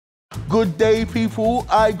Good day, people.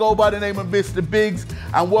 I go by the name of Mr. Biggs,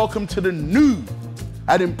 and welcome to the new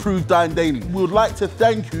and improved Dine Daily. We would like to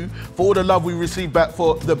thank you for all the love we received back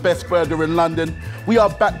for the best burger in London. We are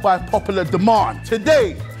back by popular demand.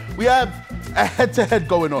 Today, we have a head-to-head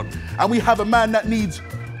going on, and we have a man that needs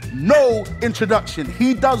no introduction.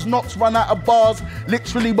 He does not run out of bars,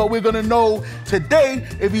 literally, but we're gonna know today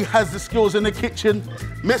if he has the skills in the kitchen,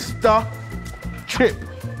 Mr. Chip.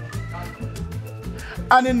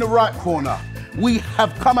 And in the right corner, we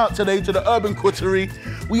have come out today to the Urban Coterie.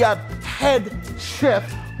 We have head chef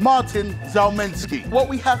Martin Zalmensky. What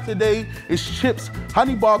we have today is Chip's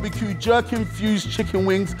honey barbecue jerk-infused chicken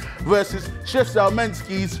wings versus Chef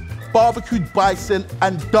Zalmensky's barbecued bison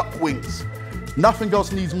and duck wings. Nothing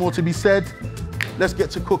else needs more to be said. Let's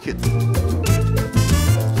get to cooking.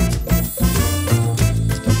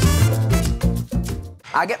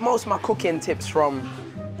 I get most of my cooking tips from,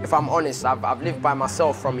 if I'm honest, I've lived by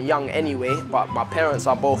myself from young anyway, but my parents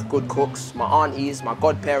are both good cooks. My aunties, my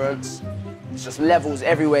godparents. It's just levels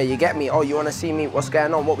everywhere, you get me? Oh, you wanna see me? What's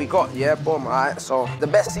going on? What we got? Yeah, boom, all right. So the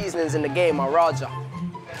best seasonings in the game are Raja.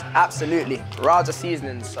 Absolutely. Raja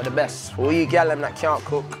seasonings are the best. For all you gal that can't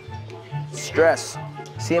cook, stress.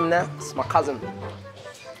 See him there? It's my cousin.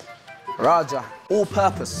 Raja. All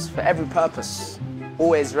purpose, for every purpose.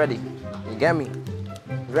 Always ready. You get me?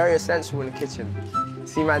 Very essential in the kitchen.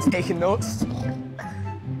 See man's taking notes?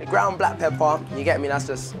 The ground black pepper, you get me? That's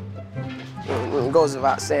just, it goes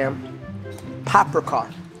without saying.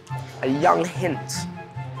 Paprika, a young hint.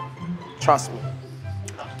 Trust me.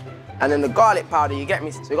 And then the garlic powder, you get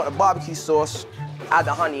me? So you got the barbecue sauce, add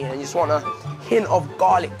the honey, and you just want a hint of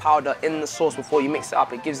garlic powder in the sauce before you mix it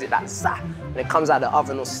up. It gives it that zap, and it comes out of the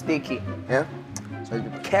oven all sticky, yeah? So be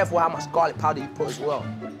careful how much garlic powder you put as well.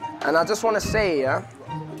 And I just want to say, yeah,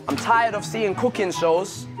 I'm tired of seeing cooking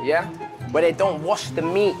shows, yeah, where they don't wash the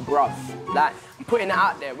meat, bruv. Like, I'm putting it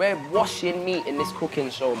out there. We're washing meat in this cooking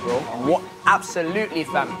show, bro. What? Absolutely,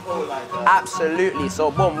 fam. Absolutely.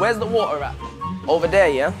 So, boom, where's the water at? Over there,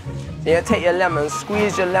 yeah? Yeah, take your lemon,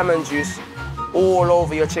 squeeze your lemon juice all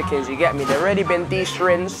over your chickens, you get me? They've already been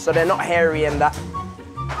de-syringed, so they're not hairy and that.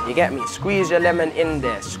 You get me? Squeeze your lemon in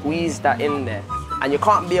there, squeeze that in there. And you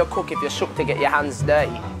can't be a cook if you're shook to get your hands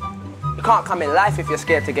dirty. You can't come in life if you're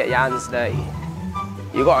scared to get your hands dirty.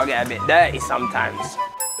 You gotta get a bit dirty sometimes.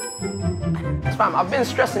 Fam, I've been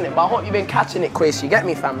stressing it, but I hope you've been catching it, Quace. You get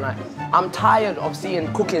me, fam? Like, I'm tired of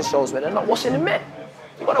seeing cooking shows where they're not washing the meat.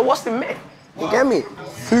 You gotta wash the meat. You get me?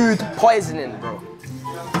 Food poisoning, bro.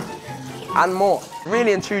 And more.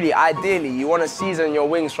 Really and truly, ideally, you wanna season your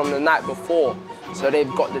wings from the night before so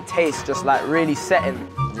they've got the taste just like really setting.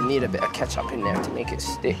 You need a bit of ketchup in there to make it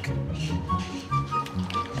stick.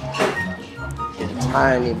 A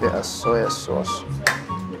tiny bit of soy sauce.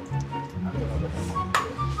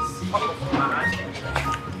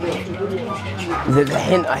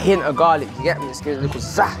 A hint of garlic, you get me? Just gives a little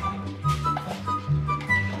zap.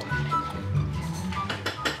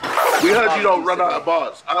 We heard you don't run out of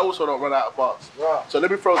bars. I also don't run out of bars. Right. So let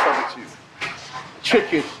me throw something to you.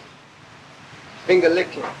 Chicken. Finger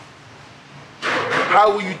licking.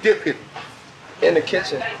 How were you dipping? In the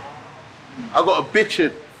kitchen. I got a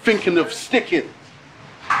bitchin' thinking of sticking.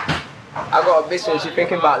 I got a bitch and she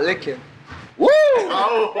thinking about licking. Woo!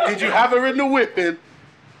 Oh, did you have her in the whipping?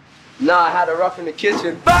 Nah, I had her rough in the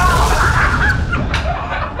kitchen.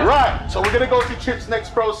 Right, so we're gonna go to Chip's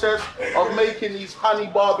next process of making these honey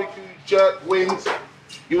barbecue jerk wings.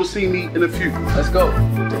 You will see me in a few. Let's go.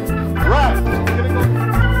 Right, so we're gonna go.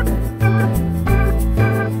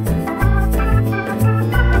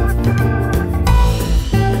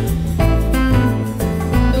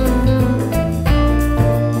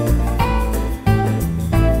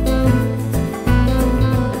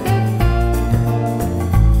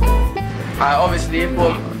 Alright, obviously,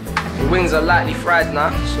 boom. The wings are lightly fried now,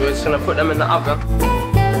 so we're just gonna put them in the oven.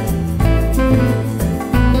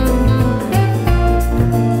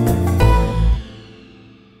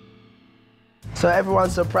 So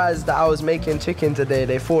everyone's surprised that I was making chicken today.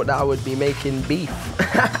 They thought that I would be making beef.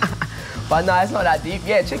 But no, it's not that deep.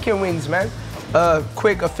 Yeah, chicken wings, man.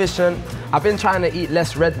 Quick, efficient. I've been trying to eat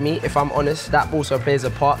less red meat, if I'm honest. That also plays a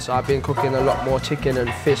part, so I've been cooking a lot more chicken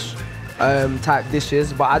and fish type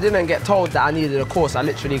dishes, but I didn't get told that I needed a course. I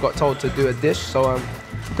literally got told to do a dish, so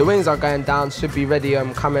the wings are going down, should be ready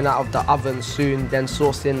coming out of the oven soon, then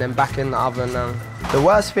sauced in, then back in the oven. The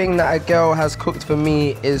worst thing that a girl has cooked for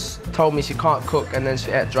me is told me she can't cook and then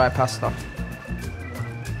she ate dry pasta.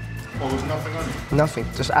 Oh, there's nothing on it? Nothing,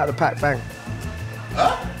 just out of the pack, bang.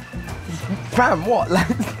 Huh? Fam, what? Like,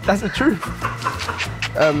 that's the truth.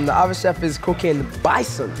 The other chef is cooking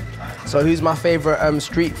bison. So who's my favourite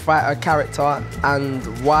Street Fighter character and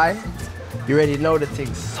why? You already know the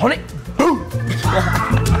things. Sonic Boom!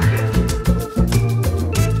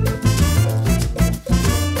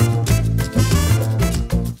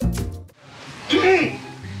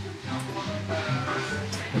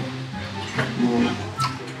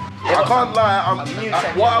 I can't lie,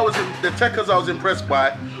 the techers I was impressed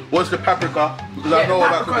by was the paprika, because I know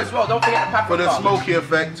about paprika as well, don't forget the paprika. For the smoky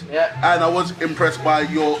effect, and I was impressed by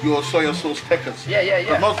your soya sauce techers.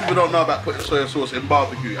 Yeah. Most people don't know about putting soya sauce in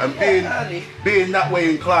barbecue, and being that way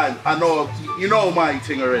inclined, I know, you know my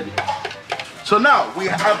eating already. So now, we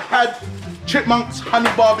have had Chipmunk's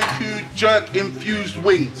honey barbecue jerk infused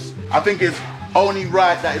wings. I think it's only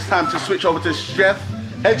right that it's time to switch over to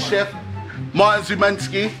head chef, Martin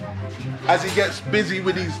Zumansky, as he gets busy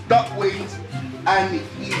with his duck wings and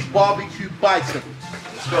his barbecue bison.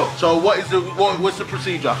 Let's go. So what's the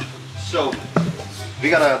procedure? So we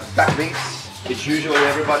got a duck wings, which usually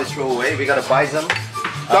everybody throw away. We got a bison.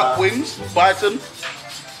 Duck wings, bison.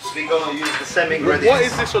 We're gonna use the same ingredients. What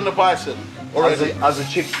is this on the bison already? As a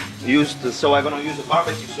chip used, so I'm gonna use the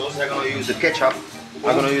barbecue sauce, I'm gonna use the ketchup,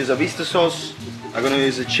 I'm gonna use a Vista sauce, I'm gonna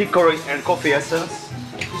use the chicory and coffee essence.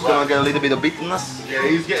 It's gonna get a little bit of bitterness. Yeah,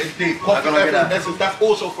 he's getting deep. Coffee essence, that's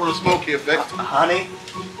also for a smoky effect. Honey,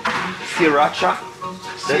 sriracha,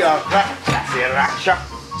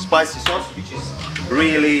 spicy sauce, which is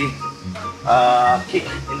really kick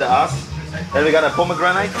in the ass. Then we got a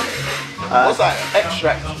pomegranate. What's that?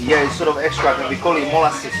 Extract? Yeah, it's sort of extract, and we call it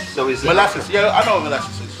molasses. So it's molasses. Yeah, I know what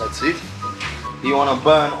molasses is. That's it. You want to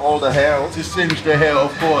burn all the hair off. To singe the hair,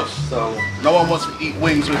 of course. So no one wants to eat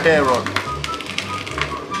wings with hair on.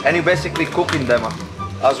 And you basically cooking them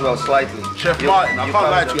as well, slightly. Chef Martin, I can't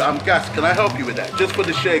lie to you, I'm gassed. Can I help you with that? Just for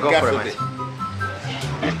the sheer gas of it.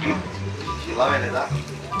 You loving it, that?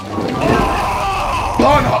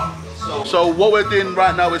 So what we're doing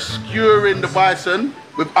right now is skewering the bison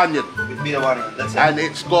with onion. With bit of onion, that's it. And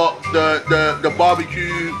it's got the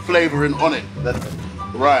barbecue flavouring on it. That's it.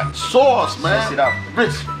 Right. Sauce, man. Sauce it up.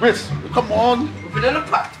 Riz, come on. Put it in a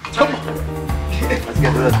pot. Come on. Let's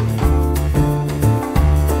get to that.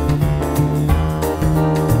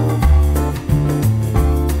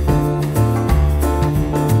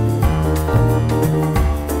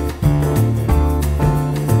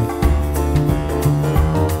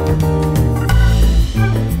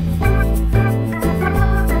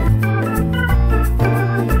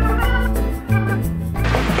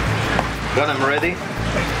 Got them ready.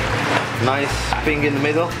 Nice pink in the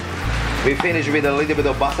middle. We finish with a little bit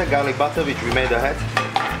of butter, garlic butter, which we made ahead.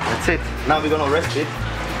 That's it. Now we're gonna rest it.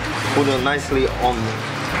 Put it nicely on.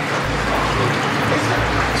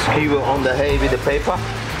 Skewer on the hay with the paper.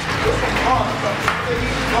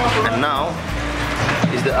 And now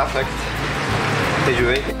is the effect that you're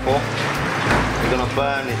waiting for. We're gonna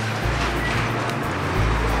burn it.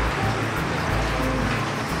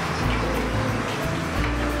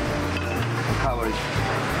 Cover it.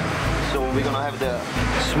 So we're gonna have the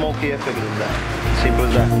smoky effect in that. Simple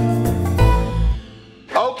as that.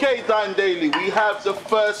 Okay, Dine Daily, we have the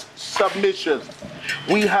first submission.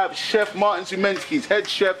 We have Chef Martin Zumansky's head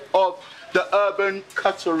chef of the Urban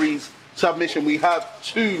Cutlery's submission. We have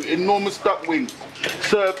 2 enormous duck wings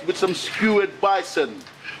served with some skewered bison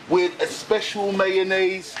with a special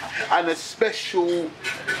mayonnaise and a special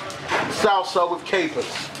salsa with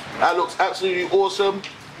capers. That looks absolutely awesome.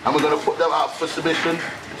 And we're going to put them out for submission.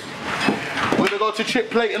 We're going to go to chip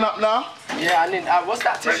plating up now. Yeah, I need. What's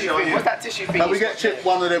that tissue thing? What's that tissue thing? Can we get chip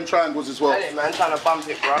one of them triangles as well? Get it, man. Trying to bump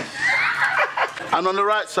it, bro. And on the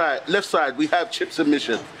left side, we have chip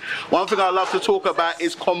submission. One thing I love to talk about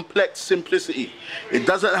is complex simplicity. It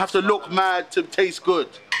doesn't have to look mad to taste good.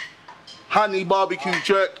 Honey barbecue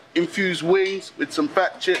jerk infused wings with some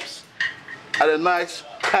fat chips and a nice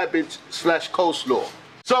cabbage / coleslaw.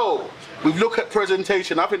 So, we've looked at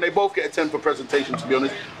presentation. I think they both get a 10 for presentation, to be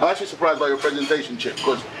honest. I'm actually surprised by your presentation, Chip,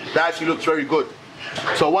 because that actually looks very good.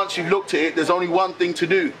 So once you've looked at it, there's only one thing to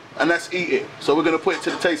do, and that's eat it. So we're going to put it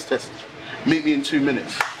to the taste test. Meet me in 2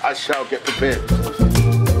 minutes. I shall get prepared.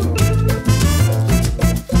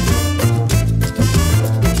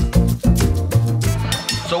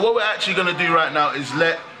 So what we're actually going to do right now is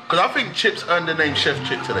because I think Chip's earned the name Chef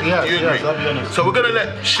Chip today. Yeah, do you agree? yes, I'll be honest. So we're going to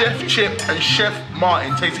let Chef Chip and Chef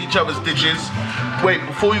Martin taste each other's dishes. Wait,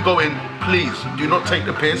 before you go in, please do not take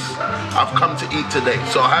the piss. I've come to eat today.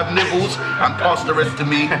 So I have nibbles and pass the rest to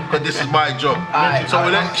me, because this is my job. So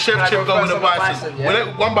we'll let Chef Chip go with the bison. Yeah? We'll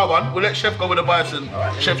let, one by one, we'll let Chef go with the bison,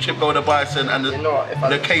 Chef Chip go with the bison and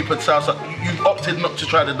the capered salsa. You've opted not to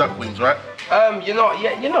try the duck wings, right? You know,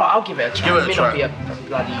 I'll give it a try. Give it a may try. not be a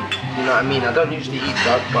bloody, you know what I mean? I don't usually eat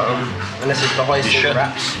duck, but unless it's the hoisin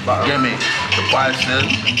wraps. But Get me the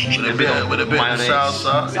bison with a bit of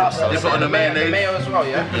salsa. Dip it on the mayonnaise. Mayo as well,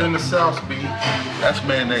 yeah. In the sauce, B. That's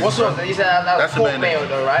mayonnaise. What sort? He said that's pork mayonnaise. mayo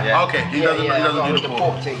though, right? Yeah. Okay, he doesn't do the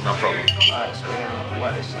pork. thing. No problem. Alright, so we're gonna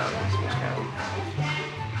work this out.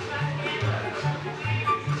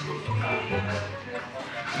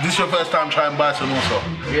 This is your first time trying bison also?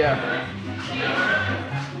 Yeah.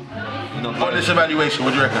 On this evaluation,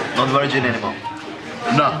 what do you reckon? Not virgin anymore.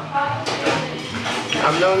 No.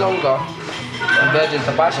 I'm no longer a virgin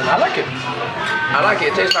to bison. I like it. I like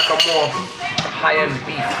it. It tastes like a more high-end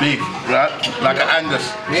beef. Beef, right? Like an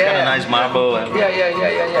Angus. It's got a nice marble. And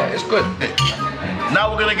Yeah. It's good.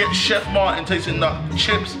 Now we're gonna get Chef Martin tasting the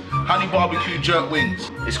chips, honey barbecue jerk wings.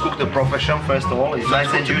 It's cooked to perfection first of all. It's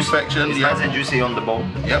nice and juicy. Perfection, It's yeah. nice and juicy on the bone.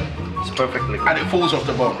 Yep. It's perfectly cooked. And it falls off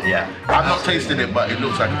the bone. Yeah. I've not tasted it, but it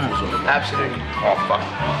looks like it falls off the bone. Absolutely. Oh fuck.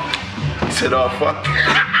 He said, oh fuck.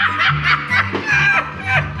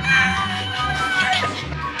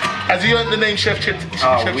 Has he earned the name Chef Chip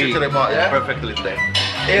today, Martin? Yeah. Perfectly there.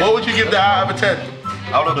 What would you give that out of a 10?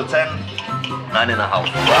 Out of the 10, 9.5.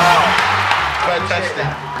 Wow. Fantastic.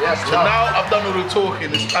 Yes, So now I've done all the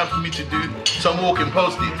talking, it's time for me to do some walking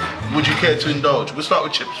posting. Would you care to indulge? We'll start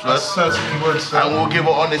with chips I first. certainly would, sir. And we'll give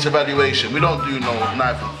an honest evaluation. We don't do no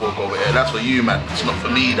knife and fork over here. That's for you, man. It's not for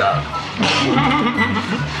me, dog.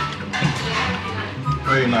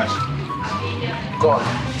 Very nice. Go on.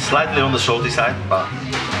 Slightly on the salty side, but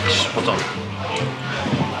spot on.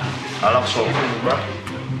 I love salt.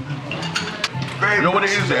 You know what it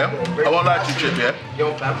is, yeah? I won't lie to you, Chip, yeah?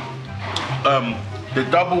 Yo, fam. The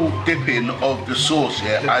double dipping of the sauce,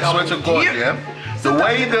 yeah? I swear to God, yeah? The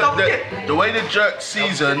way the jerk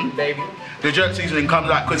season, Baby. the jerk seasoning comes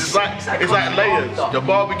out, because it's like layers. The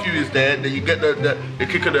barbecue is there, then you get the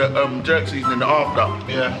kick of the jerk seasoning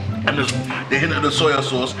after. Yeah. And there's the hint of the soya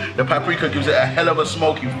sauce. The paprika gives it a hell of a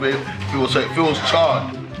smoky feel, so it feels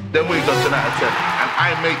charred. Them wings are 10 out of 10. And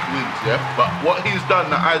I make wings, yeah? But what he's done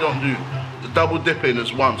that I don't do, the double dipping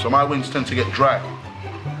is one, so my wings tend to get dry.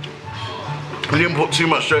 We didn't put too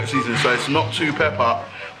much jerk seasoning, so it's not too pepper,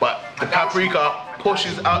 but the paprika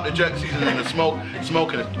pushes out the jerk seasoning and the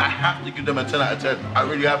smokiness. I have to give them a 10 out of 10. I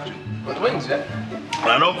really have to. With the wings, yeah?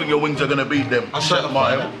 And I don't think your wings are gonna beat them. I'll Chef certify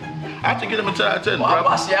Martin. that. I have to give them a 10 out of 10, Well, bro.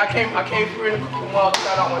 I came through in the cooking world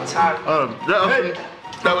that one time.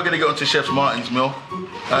 Now we're gonna get on to Chef Martin's meal.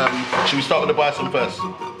 Should we start with the bison first?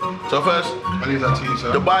 So first, I leave that to you,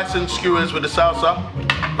 sir. the bison skewers with the salsa.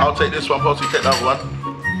 I'll take this one, Posty, take the other one.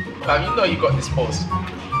 Fam, you know you got this pulse.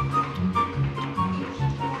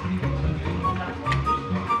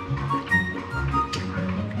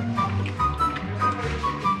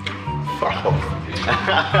 Fuck off.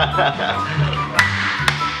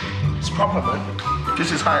 It's proper, man.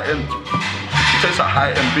 This is high end. It tastes like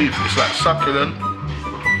high end beef. It's like succulent,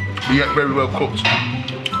 but yet very well cooked.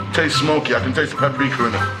 Tastes smoky. I can taste the paprika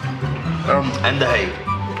in it. And the hay,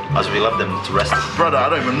 as we love them to rest. Brother, I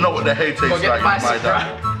don't even know what the hay tastes Forget like, the bison, my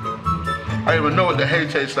dad. I don't even know what the hay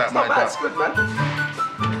tastes like, my Not bad, dad. it's good, man.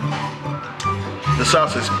 The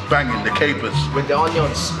sauce is banging, the capers. With the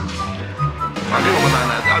onions. I'll give him a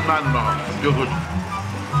 9.5. You're good.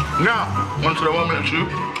 Now, on to the 1 minute shoot.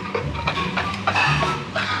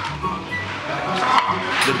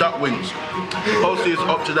 The duck wings. Posty is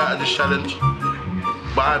up to that at this challenge,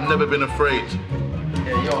 but I've never been afraid.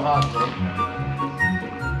 Yeah, you're hard, bro.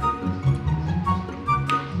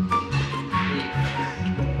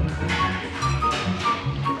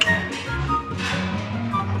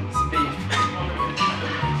 It's beef.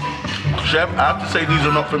 Chef, I have to say these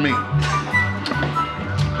are not for me.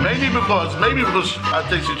 Maybe because I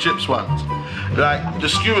tasted chips once. Like, the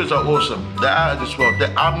skewers are awesome. They're out of this world.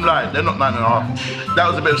 I'm lying, they're not 9.5. That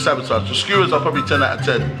was a bit of sabotage. The skewers are probably 10 out of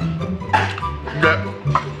 10.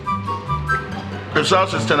 The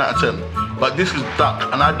sauce is 10 out of 10. But this is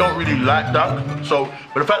duck, and I don't really like duck. So,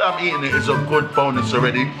 but the fact that I'm eating it is a good bonus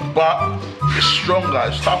already. But it's stronger,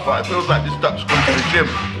 it's tougher. It feels like this duck's going to the gym.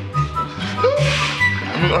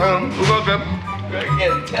 We'll go again.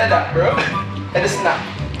 Again, tear that, bro. And a snap.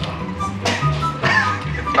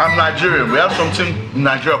 I'm Nigerian. We have something in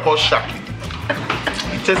Nigeria called shaki.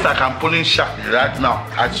 It tastes like I'm pulling shaki right now.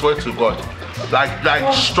 I swear to God.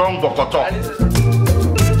 Like strong bokoto.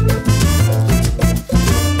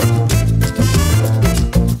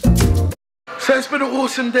 So it's been an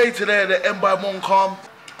awesome day today at the M by Montcalm,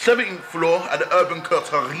 17th floor at the Urban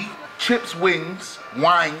Coterie. Chips, wings,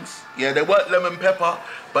 wines. Yeah, they weren't lemon pepper,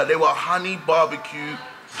 but they were honey barbecue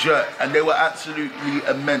jerk, and they were absolutely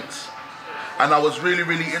immense. and I was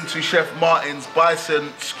really into Chef Martin's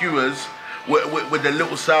bison skewers with the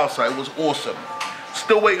little salsa. It was awesome.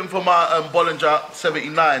 Still waiting for my Bollinger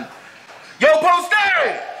 79. Yo,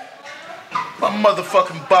 Postel! My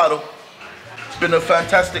motherfucking bottle. It's been a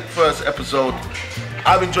fantastic first episode.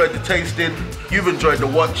 I've enjoyed the tasting. You've enjoyed the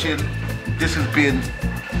watching. This has been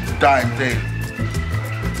Dine Daily.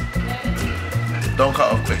 Don't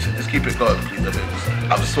cut off question. Just keep it going, please.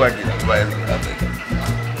 I'm swagging that by anything I think.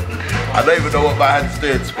 I don't even know what my hand's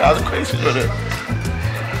doing. I was crazy with it.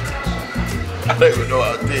 I don't even know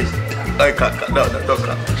what I did. I can't cut. No, don't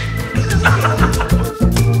cut.